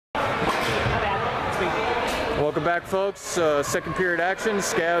Welcome back, folks. Second period action,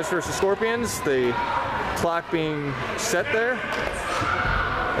 Scabs versus Scorpions. The clock being set there.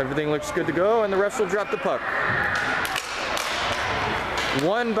 Everything looks good to go, and the refs will drop the puck.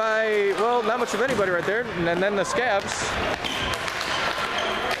 Won by, well, not much of anybody right there, and then the Scabs.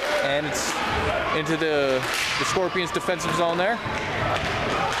 And it's into the Scorpions defensive zone there.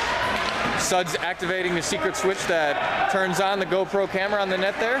 Sud's activating the secret switch that turns on the GoPro camera on the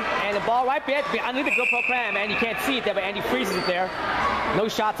net there. And the ball right underneath the GoPro cam, and you can't see it there, but Andy freezes it there. No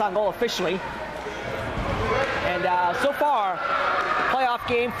shots on goal officially. And so far, playoff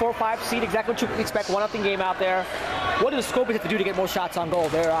game, 4-5 seed, exactly what you expect, 1-0 game out there. What do the Scorpions have to do to get more shots on goal?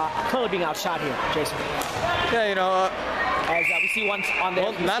 They're clearly being outshot here, Jason. Yeah, you know. As we see one on there.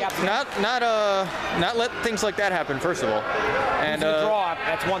 Well, not let things like that happen, first of all. And the draw,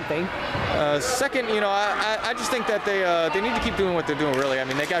 that's one thing. Second, you know, I just think that they need to keep doing what they're doing, really. I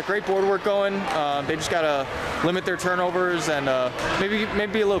mean, they got great board work going. They just got to limit their turnovers and maybe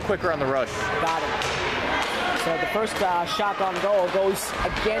be a little quicker on the rush. Got it. So the first shot on goal goes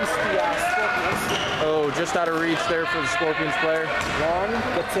against the Scorpions. Oh, just out of reach there for the Scorpions player. Lauren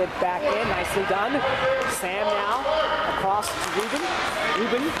gets it back in, nicely done. Sam now across to Ruben.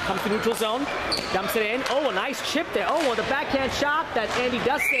 Ruben comes to neutral zone, dumps it in. Oh, a nice chip there. Oh, the backhand shot that Andy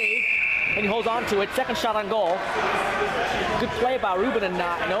does save, and he holds on to it. Second shot on goal. Good play by Ruben and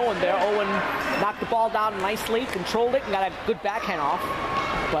Owen there. Owen knocked the ball down nicely, controlled it, and got a good backhand off.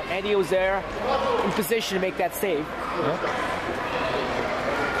 But Andy was there in position to make that save. Yeah.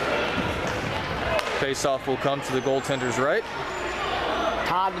 Face-off will come to the goaltender's right.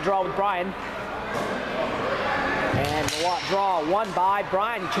 Todd the draw with Brian. And the draw won by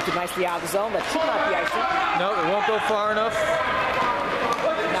Brian. He took it nicely out of the zone. That should not be icing. No, it won't go far enough.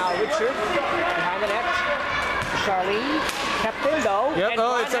 Now Richard behind the net. Charlene kept it though. Yep.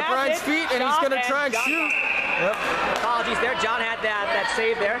 Oh, it's at Brian's feet, and he's going to try and shoot. Yep. Apologies there. John had that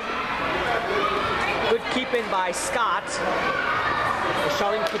save there. Good keep-in by Scott.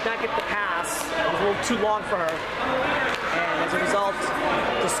 Charlene could not get the pass. It was a little too long for her. And as a result,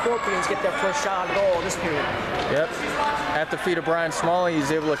 the Scorpions get their first shot on goal this period. Yep. At the feet of Brian Smalley, he's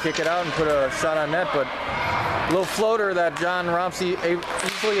able to kick it out and put a shot on net, but a little floater that John Romsey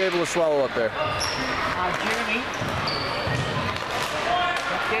easily able to swallow up there. Jeremy.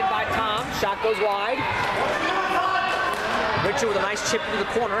 Kept in by Tom. Shot goes wide. Richard with a nice chip into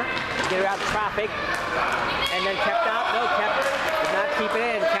the corner to get her out of traffic. And then kept out. No, did not keep it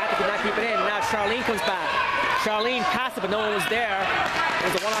in. Kathy did not keep it in. Now Charlene comes back. Charlene passed it, but no one was there.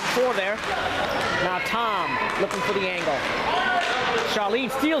 It was a 1-on-4 there. Now Tom looking for the angle. Charlene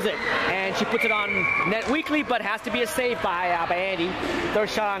steals it, and she puts it on net weakly, but has to be a save by Andy. Third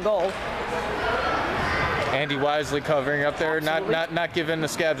shot on goal. Andy wisely covering up there, not giving the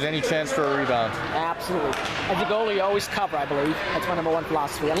Scabs any chance for a rebound. Absolutely. As a goalie, you always cover, I believe. That's my #1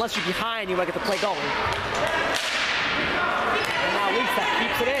 philosophy. Unless you're behind, you might get to play goalie. And now Lisa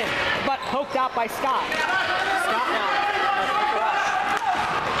keeps it in, but poked out by Scott. Scott now.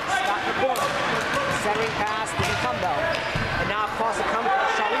 Scott in the corner. Centering pass didn't come though. And now across the come,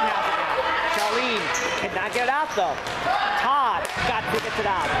 Charlene has it now. Charlene cannot get it out though. Todd got to get it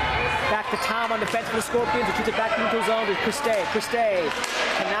out. Back to Tom on defense for the Scorpions. He keeps it back into the zone to Christe. Christe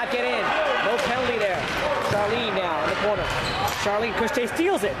cannot get in. No penalty there. Charlene now in the corner. Charlene, Christe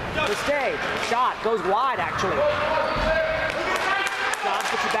steals it. Christe, shot goes wide actually. John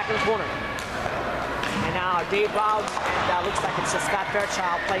puts it back in the corner. And now Dave Loud, and looks like it's Scott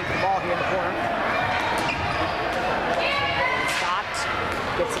Fairchild playing the ball here in the corner. Scott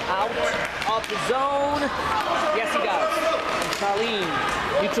gets it out of the zone. Yes, he does. And Charlene,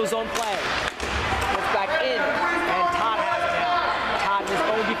 neutral zone play. Goes back in, and Todd has it now. Todd in his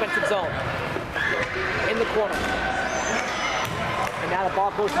own defensive zone. In the corner. And now the ball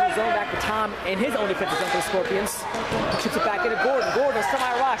goes to the zone, back to Tom in his own defensive zone for the Scorpions. Shoots it back into Gordon. Gordon, a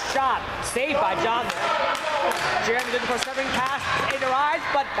semi-rush shot. Saved by John. Jeremy looking for a severing pass. It arrives,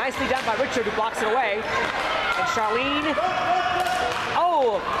 but nicely done by Richard, who blocks it away. And Charlene.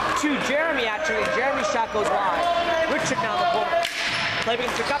 Oh, to Jeremy actually. Jeremy's shot goes wide. Richard now in the corner. Play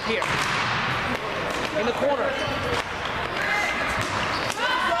begins to pick up here. In the corner.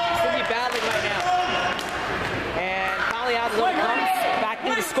 Cindy battling right now. And finally out of the zone comes back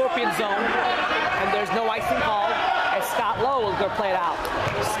into the Scorpion zone. And there's no icing called as Scott Lowe will go play it out.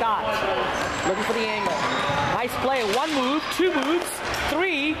 Scott looking for the angle. Nice play. 1 move, 2 moves,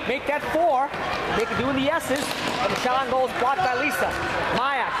 3. Make that 4. They can do in the S's. And the shot on goal is blocked by Lisa.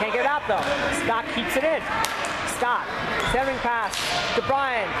 Maya can't get it out though. Scott keeps it in. Scott. Centering pass to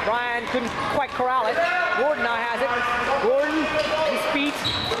Brian. Brian couldn't quite corral it. Gordon now has it. Gordon, his feet,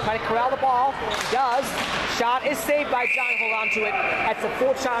 trying to corral the ball. He does. Shot is saved by John. Hold on to it. That's the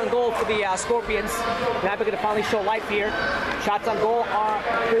 4th shot on goal for the Scorpions. Now we're going to finally show life here. Shots on goal are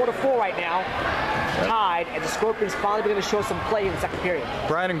 4-4 right now. Tied, and the Scorpions finally going to show some play in the second period.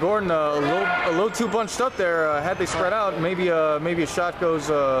 Brian and Gordon a little too bunched up there. Had they spread out, maybe a shot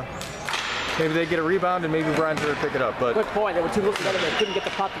goes. Maybe they get a rebound and maybe Brian's going to pick it up. But good point. They were too close together. They couldn't get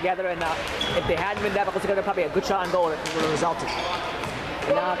the puck together, and if they hadn't been that close together, probably a good shot on goal that would have resulted.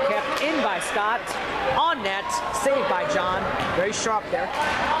 Now kept in by Scott. On net, saved by John. Very sharp there.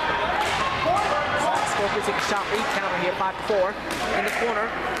 Scorpions take a shot lead counter here, 5-4. In the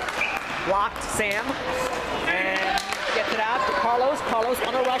corner. Blocked Sam. And gets it out to Carlos. Carlos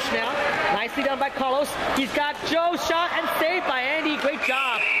on a rush now. Nicely done by Carlos. He's got Joe's shot and saved by Andy. Great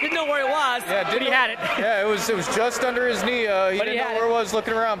job. Didn't know where it was, but he had it. Yeah, it was just under his knee. He didn't know where it was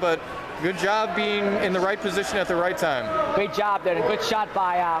looking around, but good job being in the right position at the right time. Great job there. And a good shot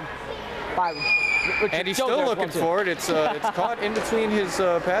by Richard. And he's still looking for it. It's caught in between his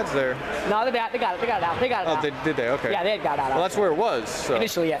pads there. No, they got it out. They got it out. Did they? Okay. Yeah, they had got it out. Well, that's where it was. So.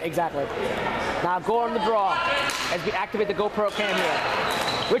 Initially, yeah, exactly. Now go on the draw as we activate the GoPro cam here.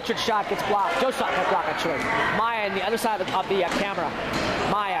 Richard's shot gets blocked. Joe's shot gets blocked, actually. Maya on the other side of the camera.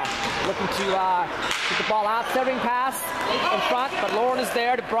 Maya looking to get the ball out. Centering pass in front, but Lauren is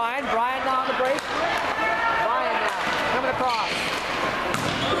there to Brian. Brian now on the break. Brian now coming across.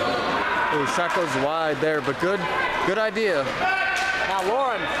 Ooh, shot goes wide there, but good idea. Now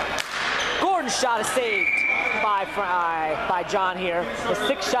Lauren. Gordon's shot is saved by John here. The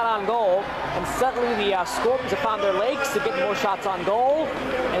 6th shot on goal, and suddenly the Scorpions have found their legs to get more shots on goal,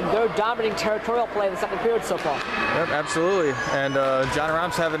 and they're dominating territorial play in the second period so far. Yep, absolutely. And John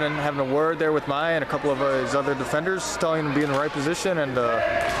Rahm's having a word there with Maya and a couple of his other defenders, telling him to be in the right position, and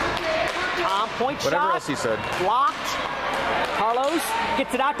Tom, point whatever shot, else he said. Blocked. Carlos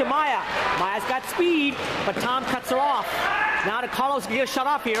gets it out to Maya. Maya's got speed, but Tom cuts her off. Now to Carlos to get a shot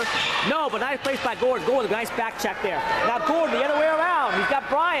off here. No, but nice place by Gordon. Gordon, a nice back check there. Now Gordon the other way around. He's got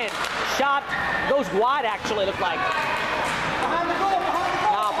Brian. Shot goes wide, actually, looked like.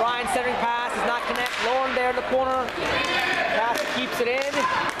 Now Brian centering pass does not connect. Lauren there in the corner. Pass keeps it in.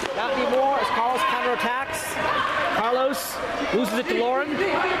 Not anymore as Carlos counterattacks. Carlos loses it to Lauren.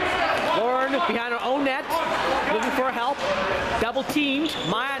 Lauren behind her own net, looking for help. Double teamed.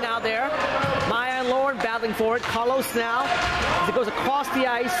 Maya now there. Maya and Lauren battling for it. Carlos now, as it goes across the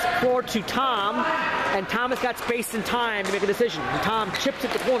ice forward to Tom, and Tom has got space and time to make a decision. And Tom chips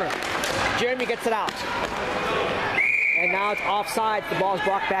it to the corner. Jeremy gets it out. And now it's offside. The ball is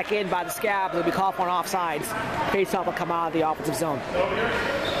brought back in by the Scabs. It'll be called for an offsides. Face-off will come out of the offensive zone.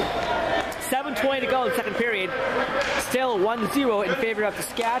 7:20 to go in the second period. Still 1-0 in favor of the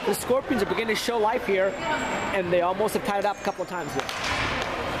Scabs. The Scorpions are beginning to show life here, and they almost have tied it up a couple of times here.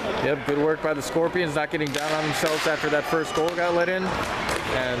 Yep, good work by the Scorpions, not getting down on themselves after that first goal got let in.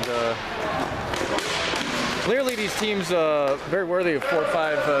 And clearly these teams very worthy of 4 or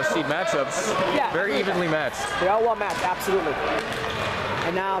 5 seed matchups. Yeah, very evenly matched. They're all well matched, absolutely.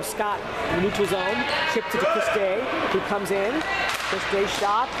 And now Scott in the neutral zone, chips it to Chris Day, who comes in. Chris Day's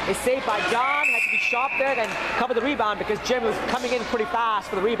shot is saved by John. Had to be sharp there and cover the rebound because Jim was coming in pretty fast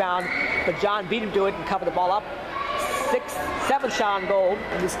for the rebound, but John beat him to it and covered the ball up. 7th shot on goal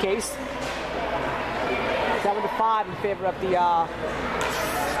in this case. 7-5 in favor of the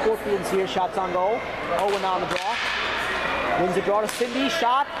Scorpions here. Shots on goal. Owen on the draw. Wins the draw to Cindy.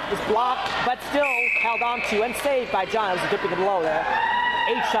 Shot is blocked, but still held on to and saved by John. It was dipping it low there.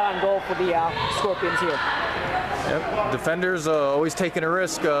 8th shot on goal for the Scorpions here. Yep. Defenders always taking a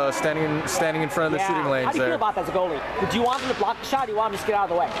risk, standing in front of the shooting lanes. How do you feel about that as a goalie? Do you want him to block the shot, or do you want him to just get out of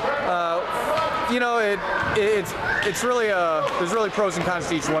the way? You know, it's really there's really pros and cons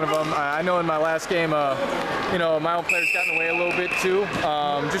to each one of them. I know in my last game, you know, my own players got in the way a little bit too,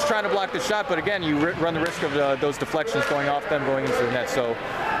 just trying to block the shot. But again, you run the risk of those deflections going off them, going into the net. So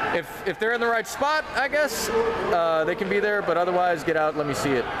if they're in the right spot, I guess they can be there. But otherwise, get out. Let me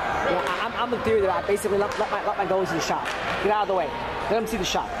see it. Yeah, I'm the theory that I basically let my goalies see the shot. Get out of the way. Let them see the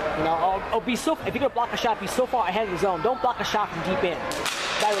shot. You know, or be so. If you're gonna block a shot, be so far ahead of the zone. Don't block a shot from deep in.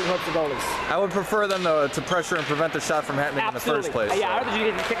 That really hurts the goalies. I would prefer them to pressure and prevent the shot from happening in the first place. Yeah, I'd rather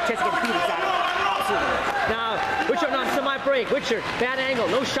you get a chance to get the feet inside. Absolutely. Now, Richard on semi-break. Richard, bad angle,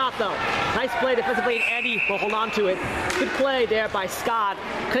 no shot though. Nice play defensively, and Andy will hold on to it. Good play there by Scott,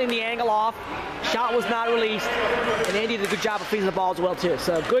 cutting the angle off. Shot was not released, and Andy did a good job of freezing the ball as well too.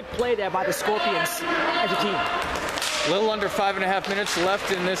 So good play there by the Scorpions as a team. A little under 5.5 minutes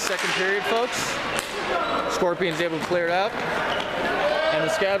left in this second period, folks. Scorpions able to clear it out, and the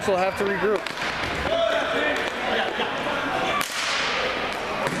Scabs will have to regroup.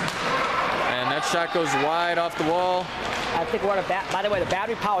 And that shot goes wide off the wall. I think we're at by the way, the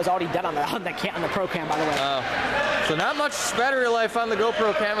battery power is already done on the pro cam, by the way. So not much battery life on the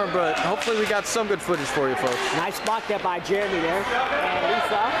GoPro camera, but hopefully we got some good footage for you folks. Nice block there by Jeremy there. And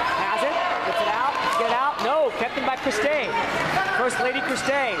Lisa has it, gets it out, get it out. No, kept in by Christine. First Lady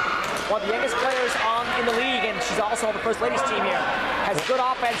Christine, one of the youngest players in the league, and she's also on the First Ladies team here. Has good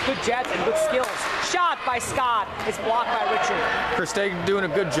offense, good jets, and good skills. Shot by Scott. It's blocked by Richard. Christine doing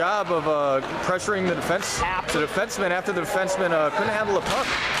a good job of pressuring the defenseman after the defenseman couldn't handle the puck.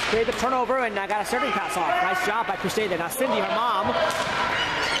 Created the turnover and got a serving pass off. Nice job by Christine there. Now Cindy, her mom,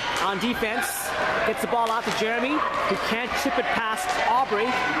 on defense, gets the ball out to Jeremy, who can't chip it past Aubrey.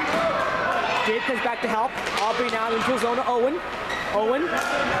 Dave comes back to help. Aubrey now into his zone to Owen. Owen,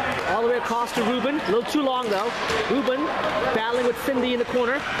 all the way across to Ruben. A little too long though. Ruben battling with Cindy in the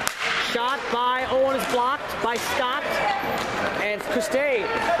corner. Shot by Owen is blocked by Scott. And Christine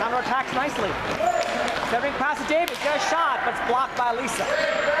counterattacks nicely. Severing pass to David. Got a shot, but it's blocked by Lisa.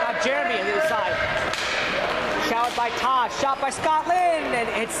 Now Jeremy on the other side. Showered by Todd. Shot by Scott Lynn. And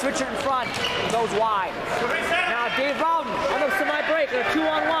hits Richard in front. And goes wide. Now Dave Rowden on the semi-break. A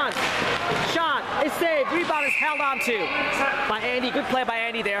 2-on-1. Shot is saved. Rebound is held on to by Andy. Good play by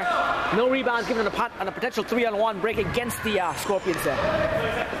Andy there. No rebounds given on a potential 3-on-1 break against the Scorpions there.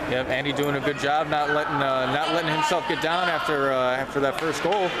 Yep, Andy doing a good job, not letting himself get down after that first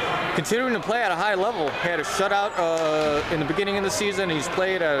goal. Continuing to play at a high level. He had a shutout in the beginning of the season. He's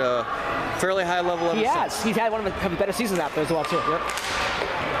played at a fairly high level ever since. He's had one of the better seasons out there as well too. Yep.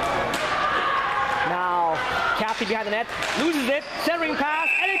 Now Kathy behind the net, loses it, centering pass,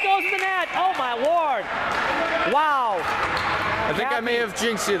 and it goes to the net. Oh my lord! Wow. I think Kathy, I may have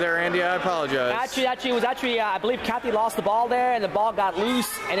jinxed you there, Andy. I apologize. Actually, it was I believe Kathy lost the ball there, and the ball got loose,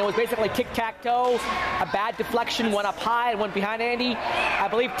 and it was basically tic-tac-toe. A bad deflection went up high and went behind Andy. I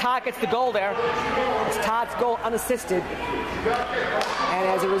believe Todd gets the goal there. It's Todd's goal unassisted, and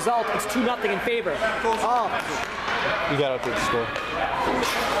as a result, it's 2-0 in favor. Oh. You got to update the score.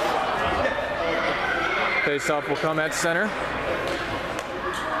 Face-off will come at center.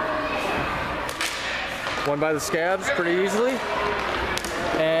 Won by the Scabs pretty easily.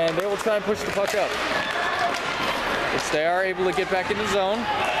 And they will try and push the puck up. Which they are able to get back in the zone.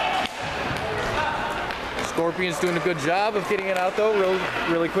 Scorpions doing a good job of getting it out though,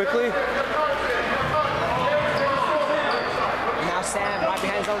 really quickly. Now Sam right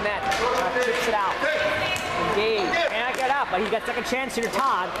behind his own net. Chips it out. Engage. Can't get up, but he's got second chance here to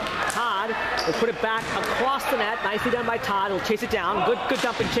Todd. Todd will put it back across the net. Nicely done by Todd. He'll chase it down. Good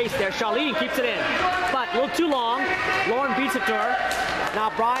dump and chase there. Charlene keeps it in. But a little too long. Lauren beats it to her.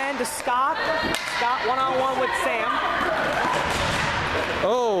 Now Brian to Scott. Scott one-on-one with Sam.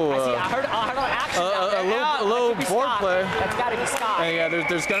 Oh. I heard action a little board play. That's got to be Scott. And yeah,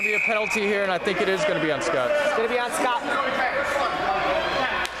 there's going to be a penalty here, and I think it is going to be on Scott. It's going to be on Scott.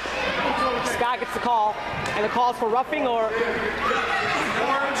 Scott gets the call, and the call is for roughing or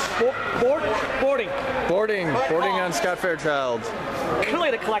boarding. Boarding on Scott Fairchild.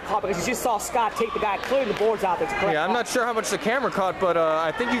 Clearly the collect call because you just saw Scott take the guy clearing the boards out. That's correct. Yeah, I'm not sure how much the camera caught, but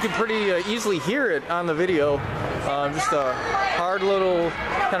I think you can pretty easily hear it on the video. Just a hard little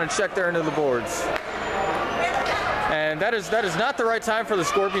kind of check there into the boards. And that is not the right time for the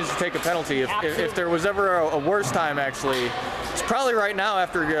Scorpions to take a penalty. If there was ever a worse time, actually, it's probably right now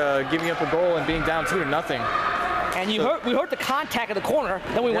after giving up a goal and being down 2-0. And we heard the contact in the corner.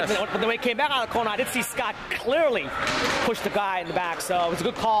 Then when we came back out of the corner, I did see Scott clearly push the guy in the back. So it was a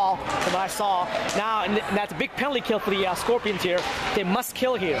good call from what I saw. Now, and that's a big penalty kill for the Scorpions here. They must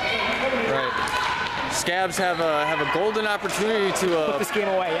kill here. Right. Scabs have a golden opportunity to put this game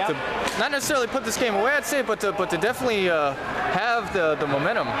away. Yeah. Not necessarily put this game away, I'd say, but to definitely have the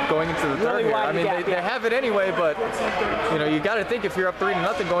momentum going into the third here. I mean, they have it anyway, but you know, you got to think if you're up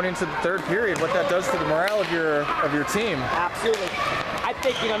 3-0 going into the third period, what that does to the morale of your team. Absolutely. I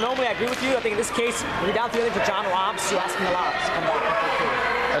think, you know, normally I agree with you. I think in this case, you're down 3-0 for John Robs. You're asking the Robs to come back.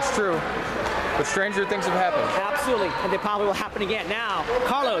 That's true. But stranger things have happened. Absolutely, and they probably will happen again. Now,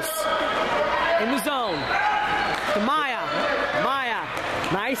 Carlos in the zone to Maya. Maya,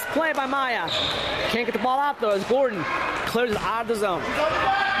 nice play by Maya. Can't get the ball out though as Gordon clears it out of the zone.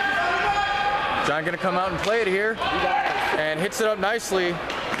 John gonna come out and play it here and hits it up nicely.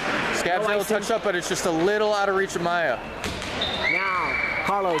 Scabs able to touch up, but it's just a little out of reach of Maya. Now,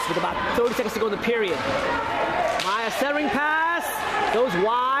 Carlos with about 30 seconds to go in the period. Maya centering pass, goes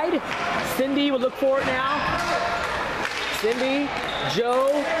wide. Cindy will look for it now. Cindy, Joe,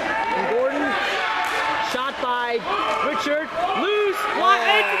 and Gordon. Shot by Richard. Loose. Line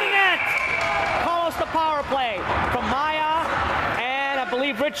into the net. Carlos the power play from Maya and I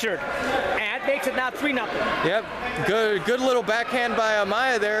believe Richard. And makes it now 3-0. Yep. Good little backhand by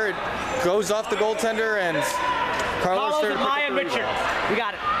Maya there. It goes off the goaltender and Carlos and Maya and Richard. We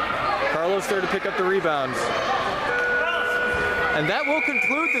got it. Carlos there to pick up the rebounds. And that will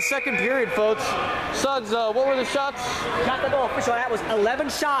conclude the second period, folks. Suggs, what were the shots? Shot the goal official. That was 11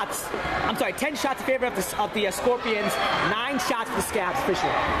 shots. I'm sorry, 10 shots in favor of the Scorpions, 9 shots for the Scabs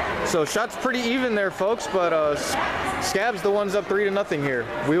officially. So shots pretty even there, folks, but Scabs the ones up 3-0 here.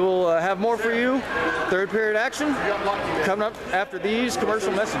 We will have more for you. Third period action coming up after these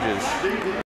commercial messages.